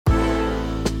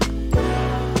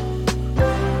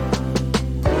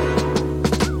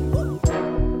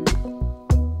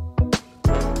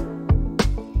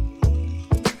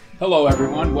Hello,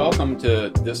 everyone. Welcome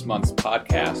to this month's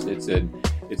podcast.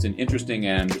 It's an interesting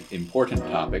and important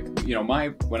topic. You know,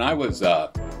 when I was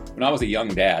a young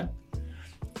dad,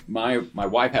 my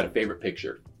wife had a favorite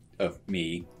picture of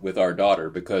me with our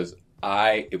daughter because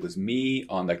it was me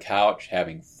on the couch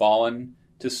having fallen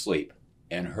to sleep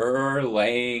and her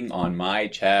laying on my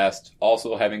chest,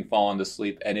 also having fallen to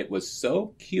sleep, and it was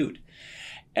so cute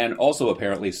and also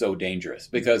apparently so dangerous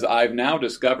because I've now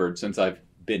discovered since I've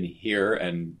been here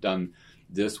and done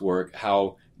this work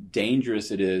how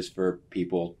dangerous it is for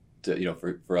people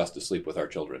to, for us to sleep with our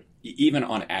children, even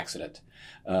on accident.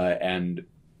 And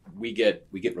we get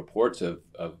reports of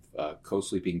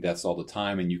co-sleeping deaths all the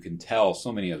time, and you can tell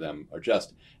so many of them are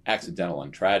just accidental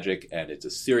and tragic. And it's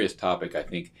a serious topic, I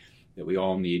think, that we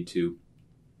all need to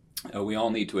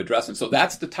address. And so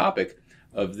that's the topic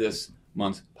of this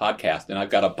month's podcast. And I've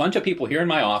got a bunch of people here in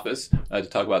my office to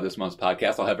talk about this month's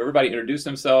podcast. I'll have everybody introduce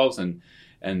themselves and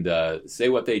say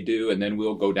what they do, and then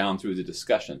we'll go down through the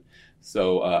discussion.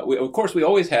 So, we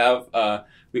always have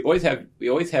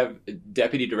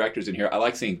deputy directors in here. I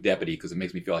like saying deputy because it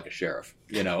makes me feel like a sheriff.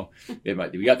 We got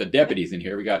the deputies in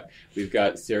here. We've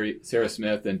got Sarah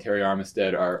Smith and Terry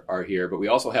Armistead are here, but we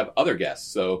also have other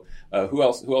guests. So, who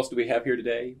else do we have here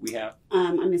today? We have.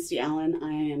 I'm Misty Allen.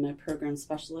 I am a program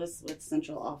specialist with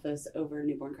Central Office over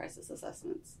Newborn Crisis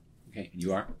Assessments. Okay, and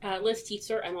you are? Liz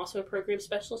Tietzer. I'm also a program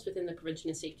specialist within the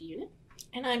Prevention and Safety Unit.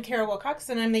 And I'm Kara Wilcox,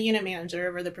 and I'm the unit manager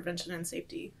over the Prevention and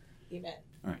Safety Unit.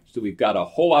 All right, so we've got a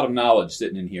whole lot of knowledge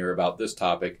sitting in here about this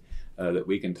topic that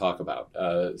we can talk about.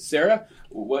 Sarah,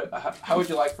 how would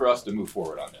you like for us to move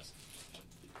forward on this?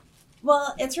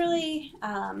 Well, it's really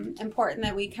important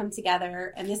that we come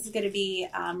together, and this is going to be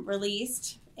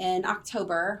released in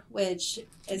October, which,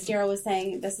 as Daryl was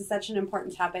saying, this is such an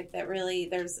important topic that really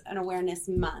there's an awareness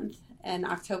month, and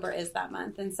October is that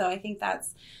month. And so I think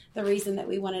that's the reason that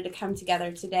we wanted to come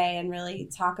together today and really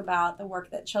talk about the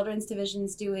work that Children's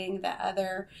Division's doing, that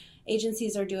other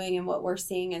agencies are doing, and what we're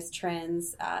seeing as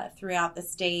trends throughout the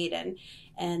state.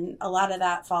 And a lot of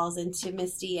that falls into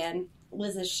Misty and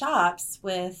Liz's shops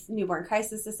with newborn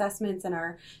crisis assessments and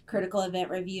our critical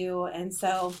event review. And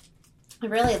so I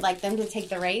really would like them to take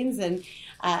the reins and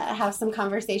have some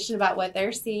conversation about what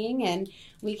they're seeing, and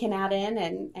we can add in,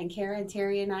 and Kara and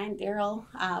Terry and I and Daryl,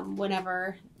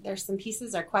 whenever there's some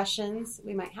pieces or questions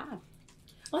we might have.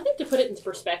 Well, I think to put it into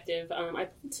perspective, I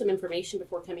put some information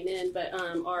before coming in, but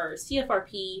our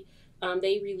CFRP,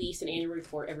 they release an annual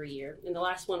report every year, and the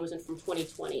last one was from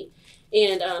 2020.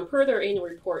 And per their annual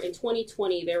report, in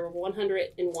 2020, there were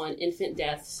 101 infant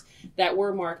deaths that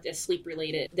were marked as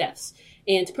sleep-related deaths.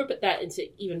 And to put that into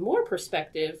even more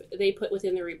perspective, they put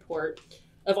within the report,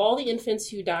 of all the infants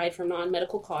who died from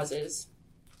non-medical causes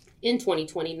in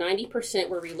 2020, 90%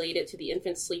 were related to the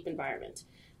infant's sleep environment.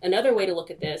 Another way to look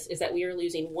at this is that we are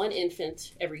losing one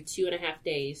infant every 2.5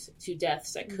 days to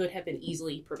deaths that could have been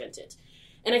easily prevented.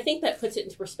 And I think that puts it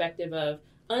into perspective of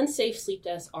unsafe sleep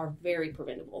deaths are very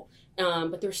preventable.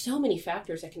 But there's so many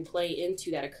factors that can play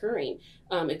into that occurring.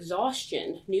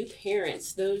 Exhaustion, new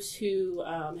parents, those who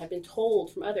have been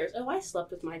told from others, oh, I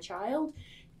slept with my child.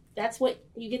 That's what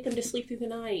you get them to sleep through the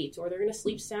night, or they're going to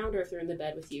sleep sounder if they're in the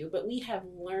bed with you. But we have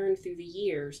learned through the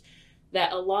years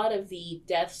that a lot of the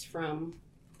deaths from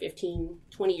 15,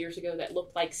 20 years ago that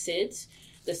looked like SIDS,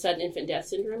 the sudden infant death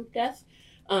syndrome death,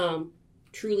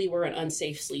 truly were an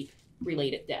unsafe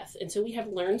sleep-related death. And so we have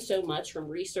learned so much from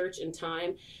research and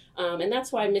time. And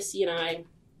that's why Missy and I,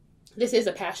 this is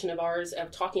a passion of ours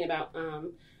of talking about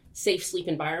safe sleep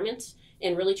environments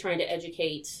and really trying to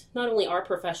educate not only our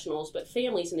professionals, but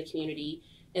families in the community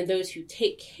and those who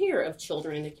take care of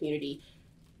children in the community,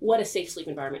 what a safe sleep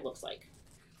environment looks like.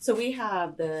 So we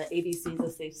have the ABCs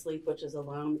of Safe Sleep, which is a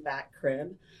lone back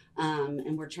crib.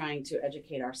 And we're trying to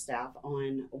educate our staff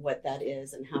on what that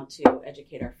is and how to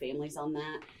educate our families on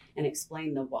that and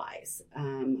explain the whys.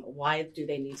 Why do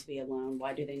they need to be alone?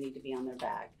 Why do they need to be on their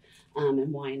back?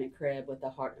 And why in a crib with a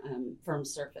hard, firm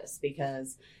surface?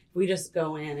 Because if we just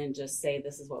go in and just say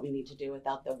this is what we need to do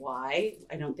without the why,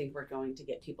 I don't think we're going to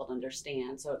get people to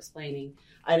understand. So explaining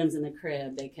items in the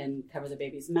crib, they can cover the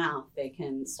baby's mouth, they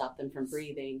can stop them from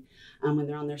breathing. When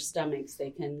they're on their stomachs,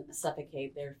 they can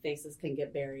suffocate, their faces can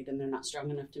get buried and they're not strong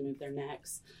enough to move their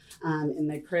necks. In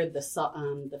the crib,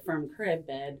 the firm crib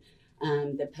bed,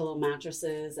 the pillow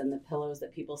mattresses and the pillows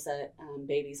that people set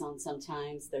babies on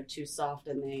sometimes, they're too soft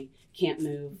and they can't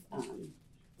move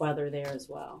while they're there as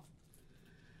well.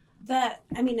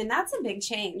 And that's a big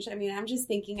change. I mean, I'm just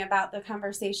thinking about the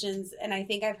conversations, and I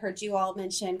think I've heard you all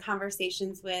mention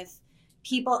conversations with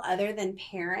people other than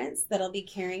parents that'll be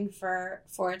caring for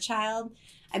a child.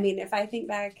 I mean, if I think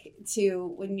back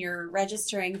to when you're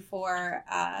registering for,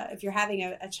 if you're having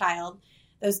a child,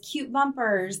 those cute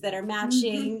bumpers that are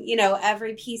matching, you know,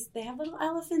 every piece, they have little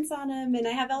elephants on them, and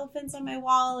I have elephants on my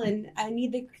wall, and I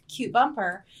need the cute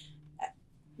bumper.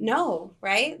 No,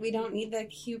 right? We don't need the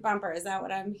cute bumper. Is that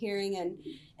what I'm hearing? And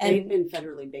they've been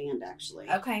federally banned, actually.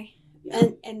 Okay. Yeah.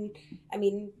 And I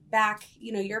mean, back,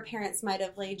 you know, your parents might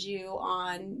have laid you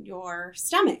on your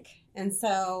stomach. And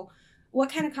so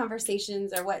what kind of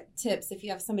conversations or what tips, if you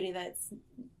have somebody that's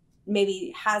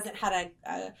maybe hasn't had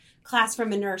a class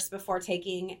from a nurse before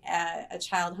taking a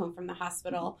child home from the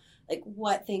hospital, like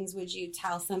what things would you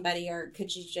tell somebody, or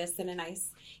could you just in a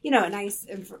nice,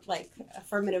 like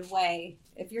affirmative way,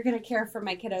 if you're going to care for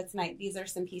my kiddo tonight, these are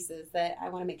some pieces that I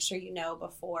want to make sure you know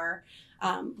before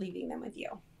leaving them with you.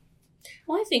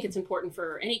 Well, I think it's important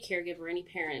for any caregiver, any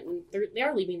parent, when they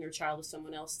are leaving their child with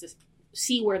someone else, to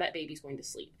see where that baby's going to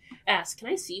sleep. Ask, can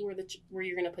I see where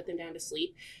you're going to put them down to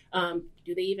sleep?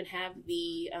 Do they even have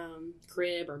the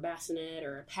crib or bassinet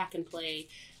or a pack and play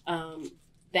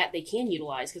that they can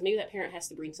utilize? Because maybe that parent has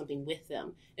to bring something with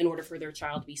them in order for their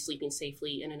child to be sleeping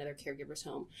safely in another caregiver's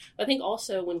home. But I think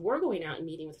also when we're going out and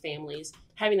meeting with families,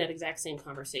 having that exact same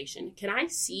conversation. Can I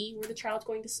see where the child's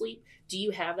going to sleep? Do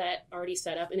you have that already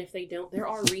set up? And if they don't, there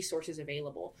are resources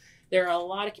available. There are a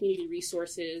lot of community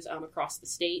resources across the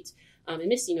state. And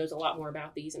Misty knows a lot more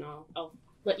about these, and I'll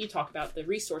let you talk about the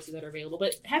resources that are available.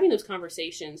 But having those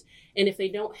conversations, and if they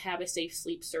don't have a safe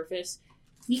sleep surface,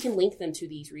 we can link them to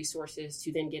these resources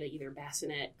to then get either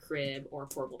bassinet, crib, or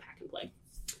portable pack and play.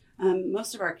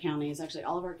 Most of our counties, actually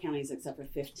all of our counties except for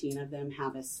 15 of them,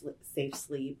 have a safe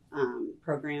sleep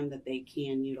program that they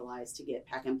can utilize to get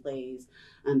pack and plays,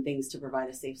 things to provide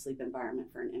a safe sleep environment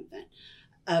for an infant.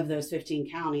 Of those 15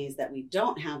 counties that we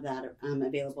don't have that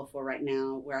available for right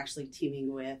now, we're actually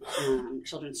teaming with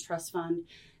Children's Trust Fund,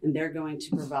 and they're going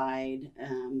to provide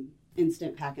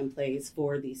instant pack and plays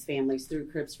for these families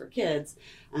through Cribs for Kids.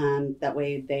 That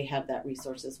way they have that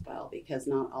resource as well, because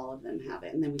not all of them have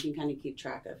it. And then we can kind of keep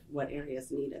track of what areas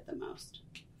need it the most.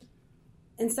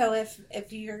 And so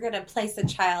if you're going to place a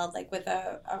child like with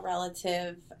a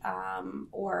relative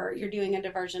or you're doing a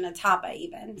diversion, a TAPA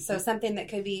even, so something that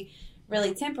could be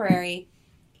really temporary,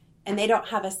 and they don't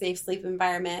have a safe sleep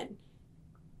environment,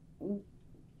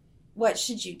 what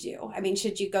should you do? I mean,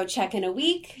 should you go check in a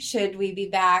week? Should we be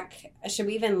back? Should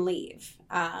we even leave?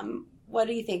 What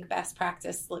do you think best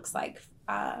practice looks like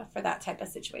for that type of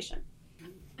situation?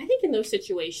 I think in those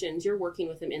situations, you're working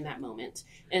with them in that moment.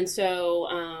 And so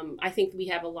I think we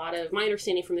have a lot of, my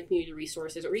understanding from the community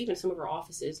resources, or even some of our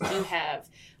offices do have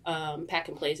pack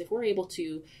and plays. If we're able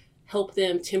to help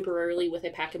them temporarily with a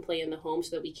pack and play in the home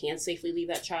so that we can safely leave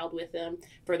that child with them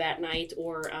for that night,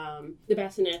 or the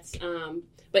bassinets.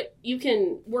 But you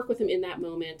can work with them in that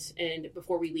moment, and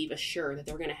before we leave, assure that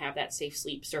they're going to have that safe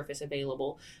sleep surface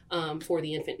available for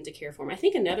the infant and to care for them. I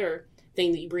think another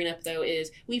thing that you bring up, though,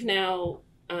 is we've now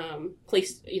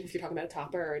placed, if you're talking about a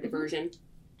TAPA or a diversion,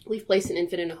 we've placed an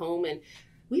infant in a home, and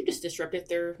we've just disrupted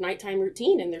their nighttime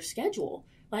routine and their schedule.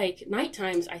 Like night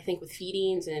times, I think with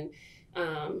feedings and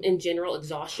in general,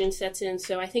 exhaustion sets in.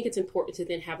 So I think it's important to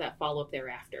then have that follow-up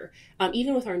thereafter.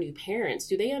 Even with our new parents,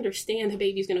 do they understand the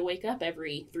baby's going to wake up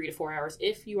every 3 to 4 hours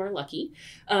if you are lucky?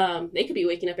 They could be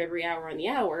waking up every hour on the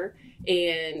hour.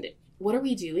 And what are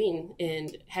we doing?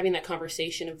 And having that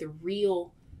conversation of the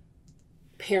real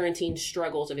parenting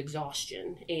struggles of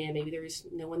exhaustion. And maybe there's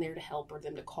no one there to help or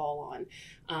them to call on.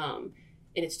 And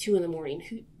it's 2 a.m.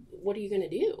 What are you going to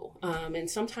do? And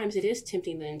sometimes it is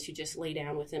tempting then to just lay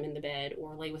down with them in the bed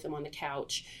or lay with them on the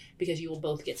couch, because you will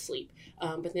both get sleep.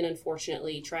 But then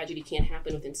unfortunately, tragedy can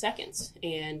happen within seconds.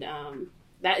 And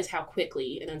that is how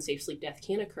quickly an unsafe sleep death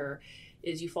can occur,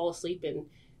 is you fall asleep and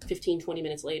 15, 20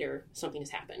 minutes later, something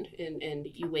has happened. And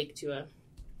you wake to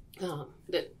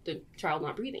the child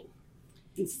not breathing.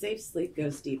 And safe sleep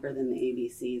goes deeper than the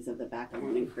ABCs of the back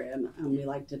alone and crib. We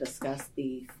like to discuss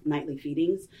the nightly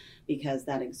feedings, because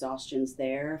that exhaustion's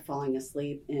there. Falling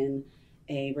asleep in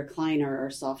a recliner or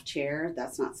soft chair,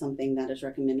 that's not something that is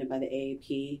recommended by the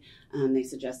AAP. They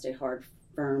suggest a hard,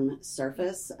 firm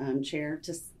surface chair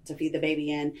to feed the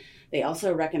baby in. They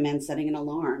also recommend setting an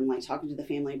alarm, like talking to the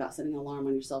family about setting an alarm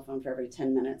on your cell phone for every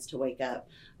 10 minutes to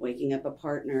waking up a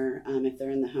partner if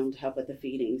they're in the home to help with the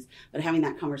feedings. But having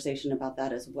that conversation about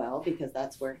that as well, because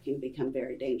that's where it can become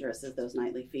very dangerous, is those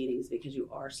nightly feedings, because you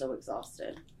are so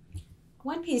exhausted.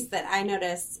 one piece that I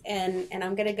noticed, and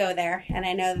I'm going to go there, and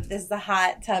I know that this is a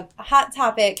hot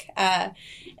topic,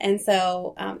 and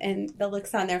so, and the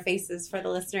looks on their faces for the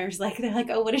listeners, like, they're like,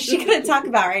 oh, what is she going to talk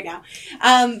about right now?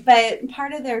 But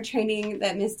part of their training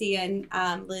that Misty and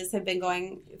Liz have been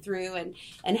going through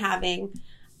and having,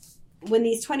 when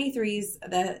these 23s,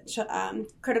 the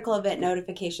critical event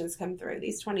notifications come through,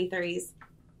 these 23s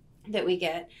that we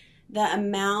get, the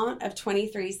amount of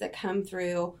 23s that come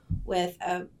through with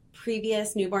a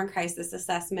previous newborn crisis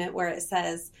assessment where it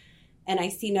says, and I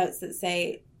see notes that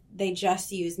say they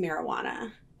just use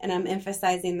marijuana, and I'm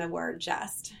emphasizing the word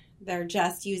just. They're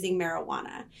just using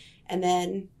marijuana. And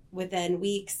then within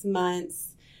weeks,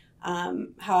 months,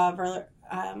 however,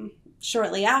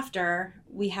 shortly after,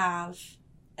 we have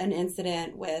an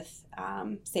incident with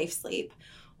safe sleep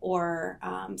or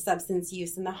substance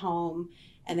use in the home,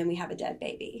 and then we have a dead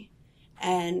baby.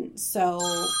 And so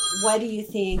what do you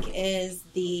think is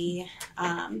the,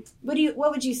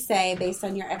 what would you say based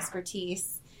on your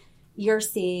expertise you're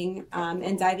seeing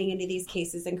and diving into these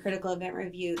cases in critical event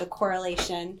review, the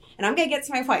correlation, and I'm going to get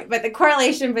to my point, but the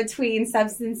correlation between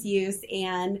substance use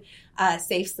and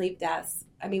safe sleep deaths?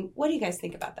 I mean, what do you guys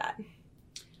think about that?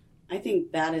 I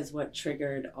think that is what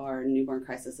triggered our newborn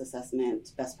crisis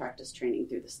assessment best practice training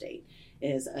through the state,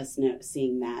 is us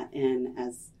seeing that, and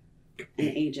as an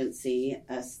agency,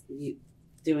 us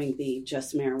doing the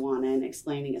just marijuana and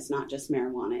explaining it's not just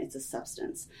marijuana, it's a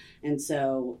substance. And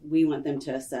so we want them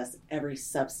to assess every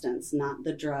substance, not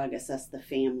the drug, assess the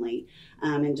family,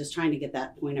 and just trying to get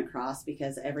that point across,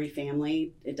 because every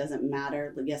family, it doesn't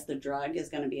matter. Yes, the drug is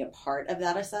going to be a part of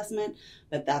that assessment,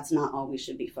 but that's not all we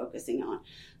should be focusing on.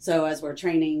 So as we're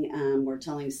training, we're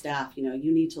telling staff,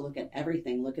 you need to look at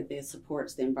everything. Look at the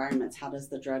supports, the environments. How does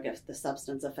the drug, if the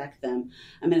substance affect them?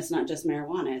 I mean, it's not just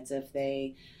marijuana. It's if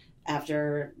they,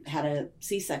 after had a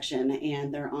C-section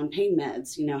and they're on pain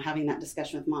meds, having that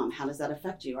discussion with mom. How does that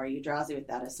affect you? Are you drowsy with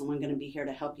that? Is someone going to be here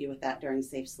to help you with that during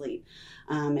safe sleep?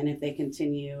 And if they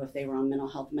continue, if they were on mental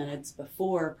health meds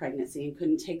before pregnancy and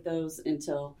couldn't take those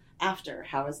until after,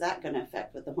 how is that going to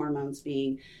affect with the hormones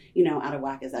being, out of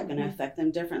whack? Is that going to affect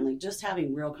them differently? Just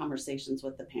having real conversations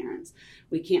with the parents.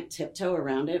 We can't tiptoe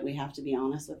around it. We have to be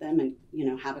honest with them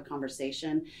and, have a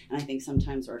conversation. And I think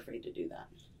sometimes we're afraid to do that.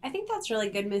 I think that's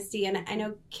really good, Misty. And I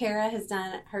know Kara has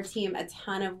done, her team, a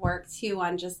ton of work too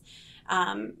on just,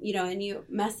 and you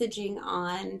messaging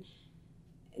on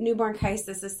newborn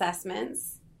crisis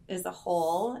assessments as a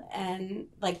whole and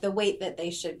like the weight that they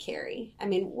should carry. I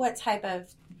mean, what type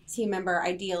of team member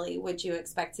ideally would you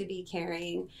expect to be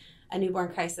carrying a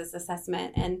newborn crisis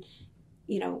assessment? And,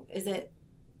 is it,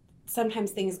 sometimes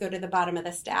things go to the bottom of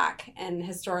the stack, and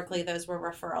historically those were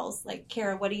referrals. Like,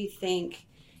 Kara, what do you think?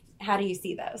 How do you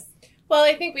see those? Well,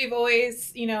 I think we've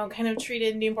always, kind of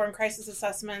treated newborn crisis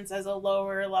assessments as a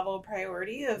lower level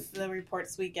priority of the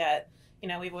reports we get.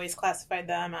 We've always classified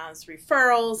them as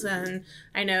referrals, and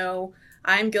I know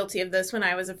I'm guilty of this when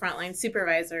I was a frontline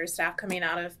supervisor, staff coming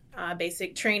out of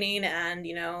basic training, and,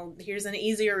 here's an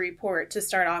easier report to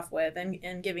start off with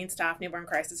and giving staff newborn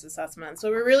crisis assessments. So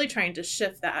we're really trying to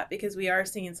shift that, because we are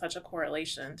seeing such a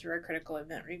correlation through our critical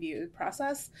event review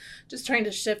process, just trying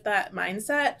to shift that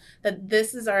mindset that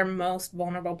this is our most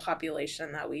vulnerable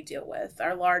population that we deal with,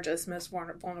 our largest, most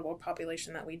vulnerable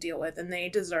population that we deal with, and they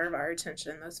deserve our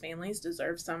attention. Those families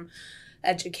deserve some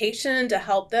education to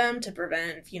help them to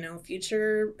prevent,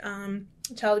 future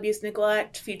child abuse,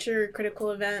 neglect, future critical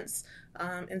events.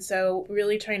 And so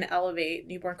really trying to elevate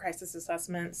newborn crisis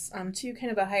assessments to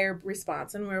kind of a higher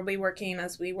response. And we'll be working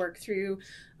as we work through,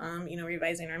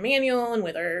 revising our manual and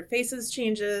with our FACES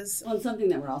changes. Well, something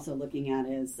that we're also looking at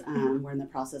is we're in the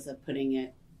process of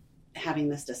having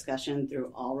this discussion through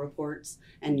all reports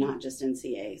and not just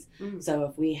NCAs. Mm-hmm. So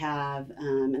if we have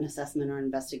an assessment or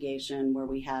investigation where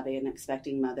we have an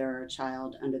expecting mother or a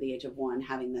child under the age of 1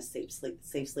 having this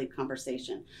safe sleep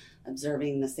conversation,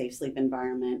 observing the safe sleep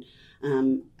environment,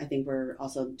 I think we're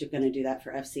also going to do that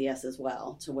for FCS as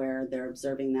well, to where they're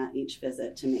observing that each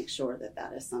visit to make sure that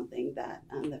that is something that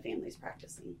the family's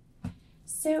practicing.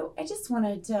 So I just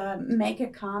wanted to make a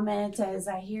comment as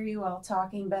I hear you all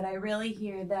talking, but I really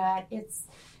hear that it's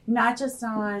not just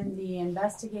on the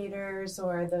investigators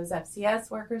or those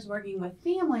FCS workers working with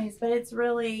families, but it's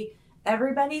really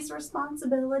everybody's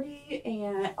responsibility,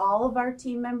 and all of our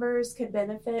team members could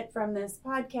benefit from this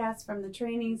podcast, from the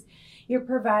trainings you're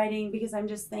providing, because I'm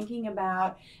just thinking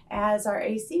about as our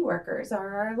AC workers or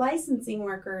our licensing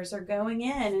workers are going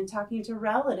in and talking to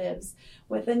relatives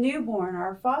with a newborn,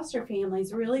 our foster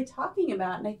families really talking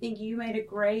about, and I think you made a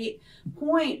great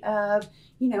point of,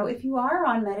 if you are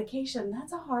on medication,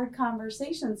 that's a hard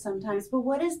conversation sometimes, but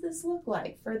what does this look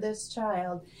like for this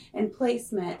child, and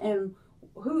placement, and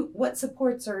what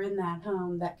supports are in that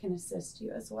home that can assist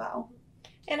you as well.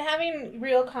 And having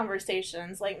real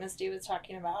conversations like Misty was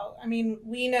talking about. I mean,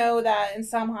 we know that in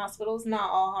some hospitals, not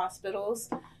all hospitals,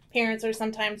 parents are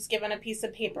sometimes given a piece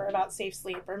of paper about safe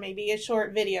sleep or maybe a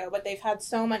short video, but they've had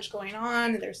so much going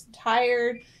on, they're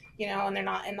tired, and they're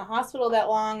not in the hospital that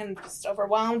long and just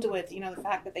overwhelmed with, the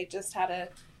fact that they just had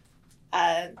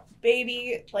a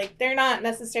baby. Like, they're not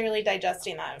necessarily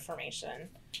digesting that information.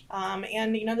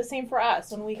 And the same for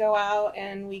us when we go out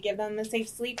and we give them a safe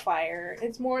sleep flyer.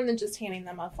 It's more than just handing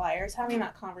them a flyer. It's having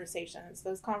that conversation. It's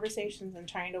those conversations and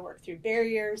trying to work through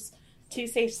barriers to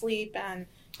safe sleep and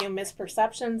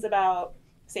misperceptions about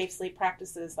safe sleep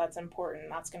practices. That's important.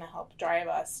 That's going to help drive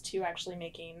us to actually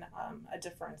making a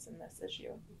difference in this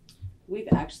issue. We've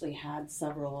actually had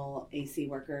several AC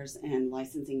workers and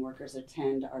licensing workers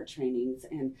attend our trainings.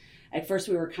 And at first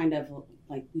we were kind of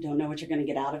like, we don't know what you're going to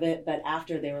get out of it. But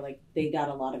after they were like, they got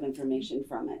a lot of information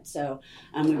from it. So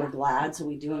we were glad. So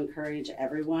we do encourage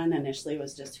everyone. Initially it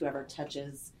was just whoever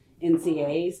touches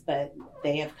NCAs, but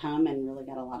they have come and really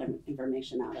got a lot of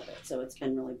information out of it. So it's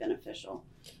been really beneficial.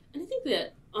 And I think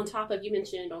that on top of, you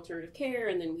mentioned alternative care,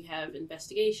 and then we have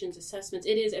investigations, assessments,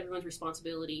 it is everyone's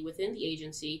responsibility within the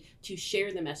agency to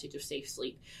share the message of safe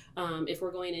sleep. If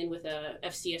we're going in with a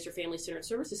FCS or Family Centered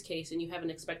Services case and you have an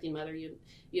expecting mother, you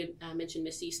mentioned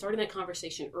Missy, starting that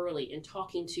conversation early and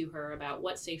talking to her about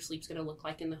what safe sleep's going to look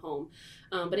like in the home.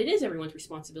 But it is everyone's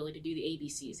responsibility to do the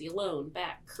ABCs, the alone,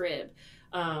 back, crib,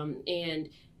 and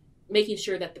making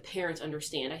sure that the parents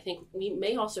understand. I think we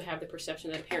may also have the perception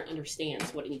that a parent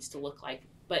understands what it needs to look like,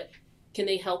 but can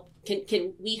they help?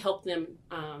 Can we help them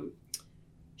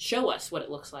show us what it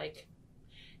looks like?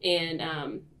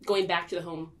 And going back to the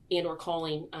home and or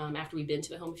calling after we've been to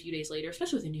the home a few days later,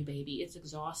 especially with a new baby, it's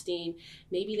exhausting.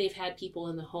 Maybe they've had people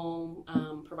in the home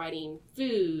providing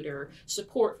food or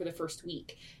support for the first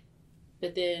week,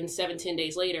 but then 7-10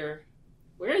 days later,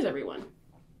 where is everyone?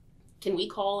 Can we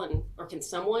call or can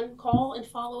someone call and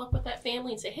follow up with that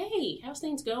family and say, hey, how's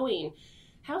things going?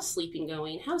 How's sleeping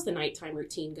going? How's the nighttime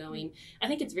routine going? I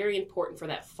think it's very important for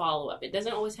that follow-up. It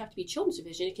doesn't always have to be children's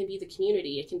division. It can be the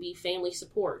community. It can be family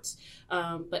supports.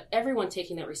 But everyone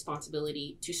taking that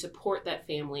responsibility to support that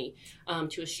family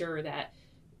to assure that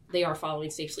they are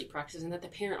following safe sleep practices and that the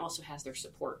parent also has their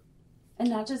support. And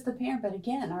not just the parent, but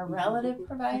again, our relative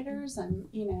providers. I'm,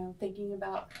 thinking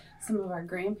about some of our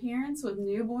grandparents with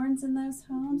newborns in those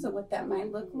homes and what that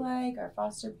might look like, our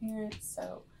foster parents.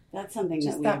 So that's something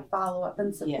just that follow-up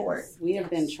and support. Yes, we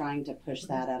have been trying to push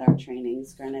that at our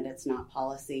trainings. Granted, it's not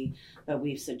policy, but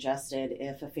we've suggested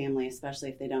if a family, especially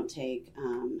if they don't take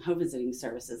home visiting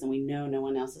services, and we know no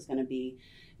one else is going to be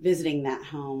visiting that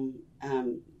home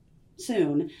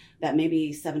soon, that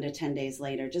maybe 7 to 10 days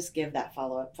later, just give that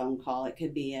follow-up phone call. It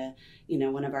could be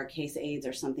one of our case aides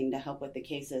or something to help with the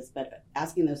cases, but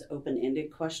asking those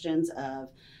open-ended questions of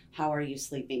how are you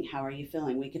sleeping? How are you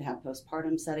feeling? We could have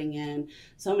postpartum setting in.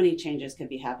 So many changes could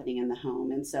be happening in the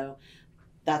home. And so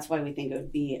that's why we think it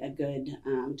would be a good,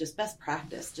 just best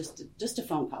practice, just a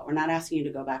phone call. We're not asking you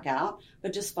to go back out,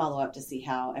 but just follow up to see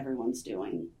how everyone's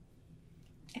doing.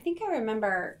 I think I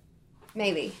remember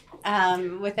maybe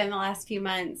within the last few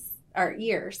months or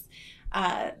years,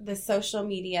 the social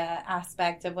media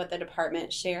aspect of what the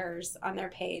department shares on their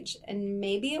page. And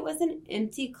maybe it was an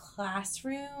empty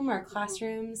classroom or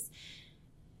classrooms,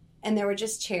 and there were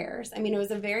just chairs. I mean, it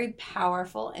was a very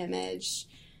powerful image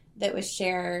that was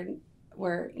shared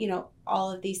where, all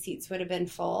of these seats would have been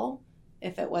full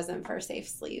if it wasn't for safe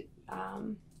sleep,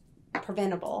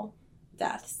 preventable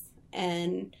deaths.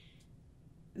 And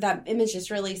that image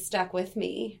just really stuck with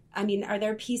me. I mean, are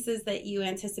there pieces that you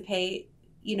anticipate,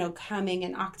 coming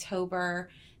in October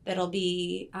that'll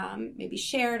be maybe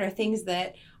shared, or things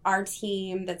that our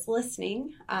team that's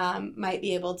listening might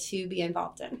be able to be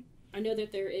involved in? I know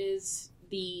that there is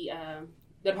the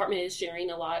department is sharing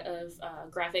a lot of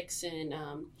graphics and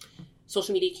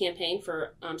social media campaign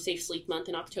for Safe Sleep Month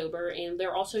in October, and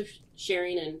they're also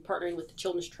sharing and partnering with the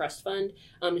Children's Trust Fund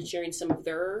and sharing some of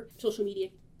their social media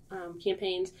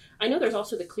campaigns. I know there's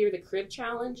also the Clear the Crib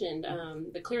Challenge, and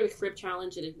the Clear the Crib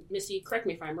Challenge, and Missy, correct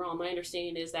me if I'm wrong, my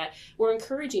understanding is that we're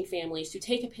encouraging families to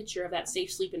take a picture of that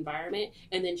safe sleep environment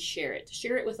and then share it.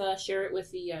 Share it with us, share it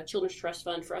with the Children's Trust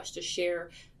Fund for us to share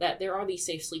that there are these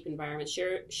safe sleep environments.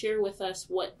 Share with us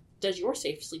what does your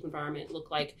safe sleep environment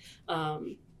look like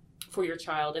for your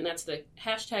child, and that's the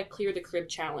hashtag Clear the Crib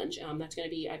Challenge. That's going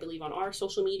to be, I believe, on our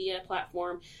social media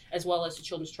platform as well as the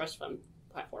Children's Trust Fund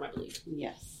platform, I believe.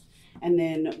 Yes. And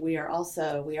then we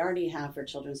already have for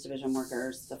children's division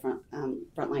workers, the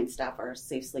frontline staff, our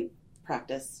safe sleep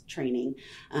practice training.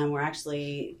 We're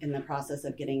actually in the process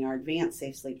of getting our advanced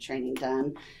safe sleep training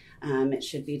done. It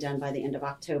should be done by the end of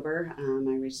October.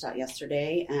 I reached out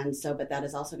yesterday, but that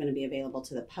is also going to be available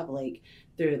to the public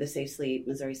through the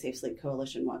Missouri Safe Sleep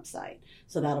Coalition website.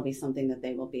 So that'll be something that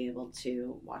they will be able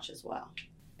to watch as well.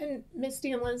 And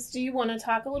Misty and Liz, do you want to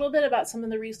talk a little bit about some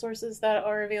of the resources that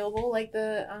are available, like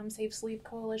the Safe Sleep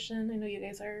Coalition? I know you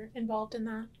guys are involved in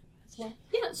that as well.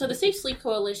 Yeah, so the Safe Sleep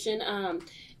Coalition,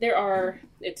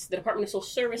 it's the Department of Social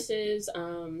Services,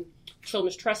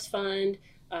 Children's Trust Fund,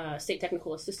 State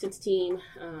Technical Assistance Team.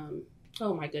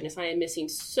 Oh my goodness, I am missing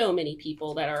so many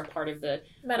people that are a part of the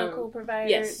medical providers,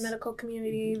 yes, medical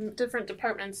community, different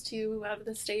departments too out of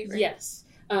the state. Right? Yes,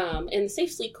 and the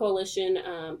Safe Sleep Coalition,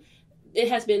 it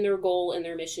has been their goal and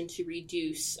their mission to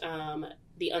reduce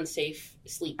the unsafe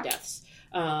sleep deaths.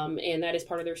 And that is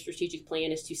part of their strategic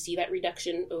plan, is to see that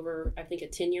reduction over, I think, a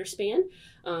 10-year span.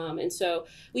 And so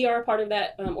we are a part of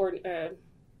that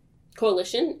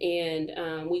coalition,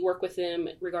 and we work with them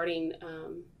regarding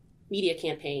media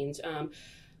campaigns.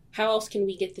 How else can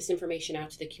we get this information out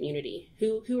to the community?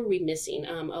 Who are we missing?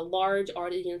 A large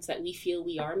audience that we feel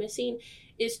we are missing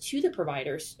is to the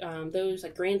providers, those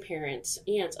like grandparents,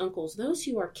 aunts, uncles, those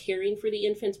who are caring for the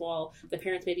infants while the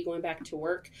parents may be going back to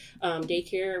work.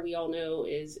 Daycare, we all know,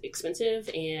 is expensive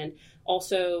and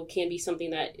also can be something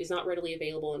that is not readily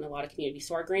available in a lot of communities.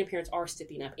 So our grandparents are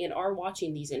stepping up and are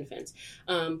watching these infants.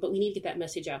 But we need to get that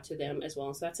message out to them as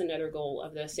well. So that's another goal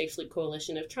of the Safe Sleep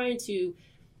Coalition, of trying to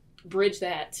bridge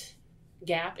that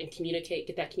gap and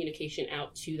get that communication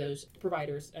out to those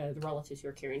providers, the relatives who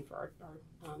are caring for our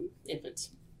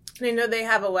infants. And I know they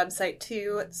have a website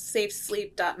too,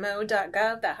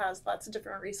 safesleep.mo.gov, that has lots of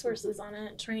different resources on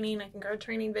it. Training, I think our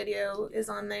training video is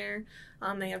on there.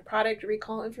 They have product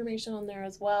recall information on there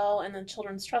as well. And then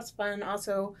Children's Trust Fund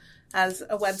also has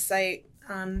a website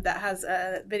that has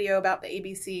a video about the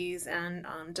ABCs and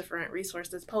different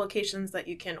resources, publications that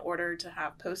you can order to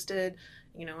have posted,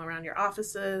 around your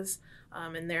offices.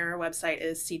 And their website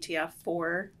is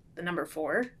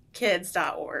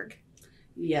ctf4kids.org.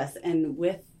 Yes, and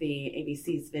with the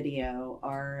ABC's video,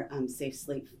 our Safe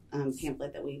Sleep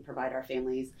pamphlet that we provide our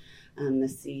families, the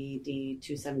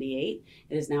CD278,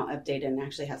 it is now updated and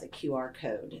actually has a QR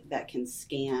code that can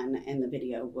scan and the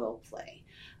video will play.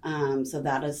 So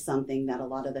that is something that a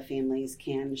lot of the families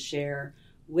can share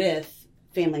with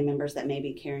family members that may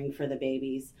be caring for the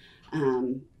babies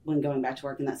when going back to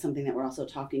work. And that's something that we're also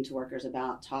talking to workers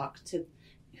about. Talk to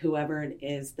whoever it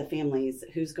is, the families,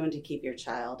 who's going to keep your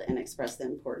child, and express the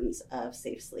importance of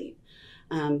safe sleep.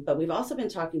 But we've also been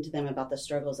talking to them about the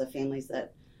struggles of families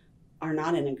that are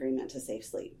not in agreement to safe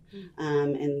sleep,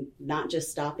 and not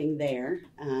just stopping there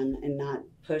and not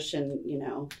push and,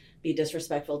 be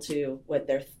disrespectful to what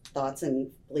their thoughts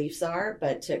and beliefs are,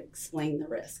 but to explain the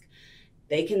risk.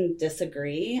 They can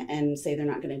disagree and say they're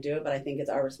not going to do it, but I think it's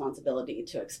our responsibility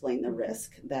to explain the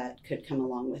risk that could come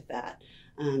along with that.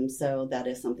 So that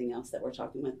is something else that we're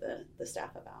talking with the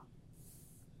staff about.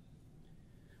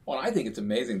 Well, I think it's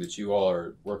amazing that you all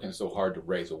are working so hard to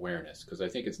raise awareness, because I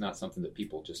think it's not something that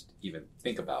people just even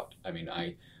think about. I mean,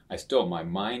 I still, my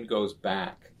mind goes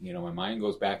back to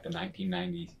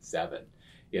 1997,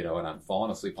 and I'm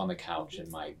falling asleep on the couch and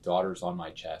my daughter's on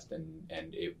my chest, and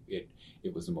it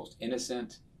was the most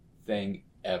innocent thing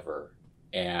ever.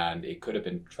 And it could have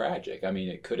been tragic. I mean,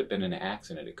 it could have been an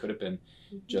accident. It could have been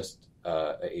just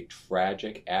a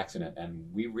tragic accident. And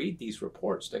we read these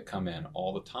reports that come in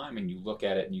all the time, and you look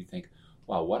at it and you think,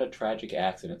 wow, what a tragic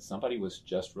accident. Somebody was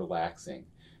just relaxing.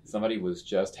 Somebody was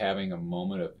just having a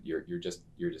moment of, you're just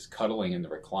cuddling in the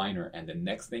recliner, and the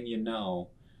next thing you know,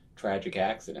 tragic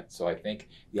accident. So I think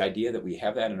the idea that we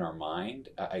have that in our mind,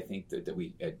 I think that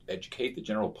we educate the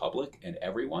general public and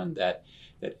everyone that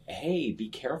hey, be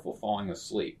careful falling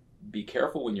asleep. Be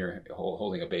careful when you're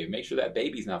holding a baby. Make sure that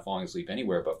baby's not falling asleep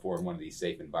anywhere but for one of these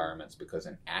safe environments, because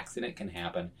an accident can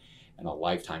happen and a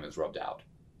lifetime is rubbed out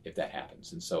if that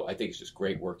happens. And so I think it's just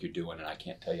great work you're doing, and I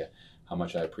can't tell you how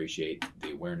much I appreciate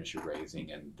the awareness you're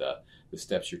raising and the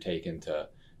steps you're taking to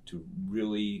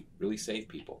really, really save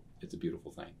people. It's a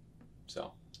beautiful thing.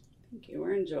 So, Thank you.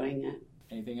 We're enjoying it.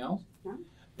 anything else? No.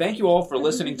 Thank you all for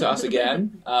listening to us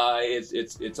again.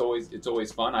 It's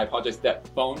always fun. I apologize. That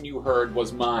phone you heard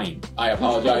was mine. I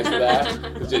apologize for that.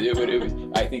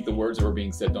 I think the words that were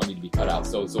being said don't need to be cut out.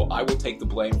 So I will take the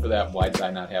blame for that. Why did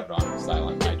I not have it on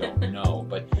silent? I don't know.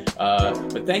 But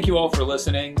thank you all for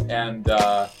listening, and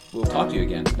we'll talk to you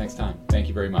again next time. Thank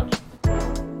you very much.